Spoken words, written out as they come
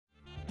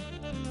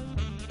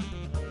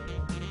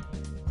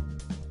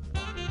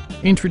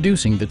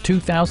Introducing the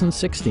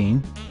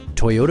 2016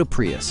 Toyota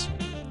Prius.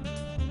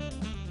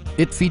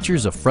 It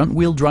features a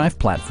front-wheel drive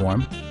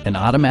platform, an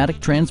automatic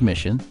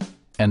transmission,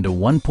 and a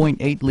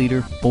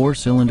 1.8-liter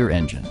four-cylinder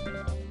engine.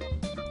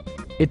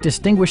 It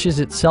distinguishes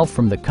itself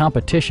from the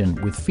competition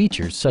with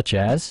features such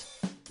as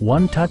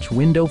one-touch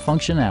window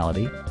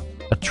functionality,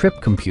 a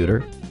trip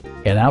computer,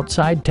 an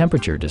outside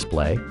temperature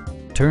display,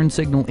 turn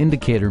signal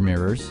indicator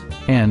mirrors,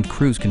 and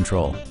cruise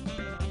control.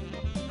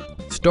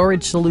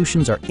 Storage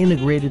solutions are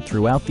integrated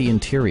throughout the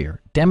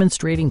interior,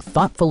 demonstrating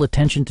thoughtful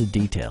attention to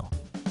detail.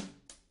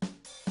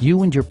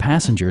 You and your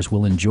passengers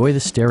will enjoy the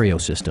stereo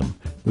system,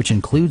 which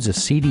includes a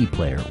CD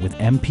player with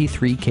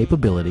MP3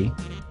 capability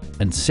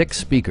and 6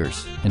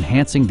 speakers,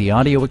 enhancing the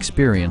audio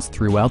experience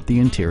throughout the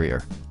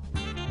interior.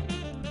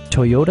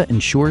 Toyota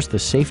ensures the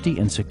safety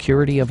and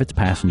security of its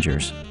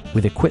passengers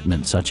with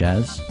equipment such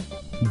as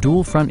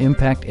dual front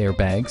impact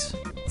airbags,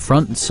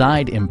 front and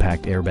side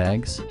impact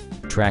airbags,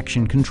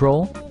 traction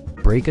control,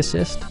 brake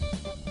assist,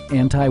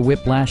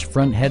 anti-whiplash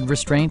front head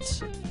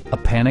restraints, a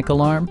panic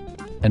alarm,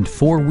 and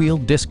 4-wheel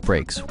disc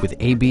brakes with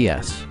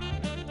ABS.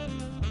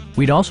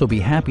 We'd also be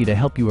happy to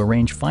help you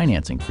arrange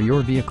financing for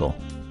your vehicle.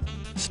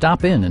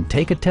 Stop in and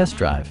take a test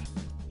drive.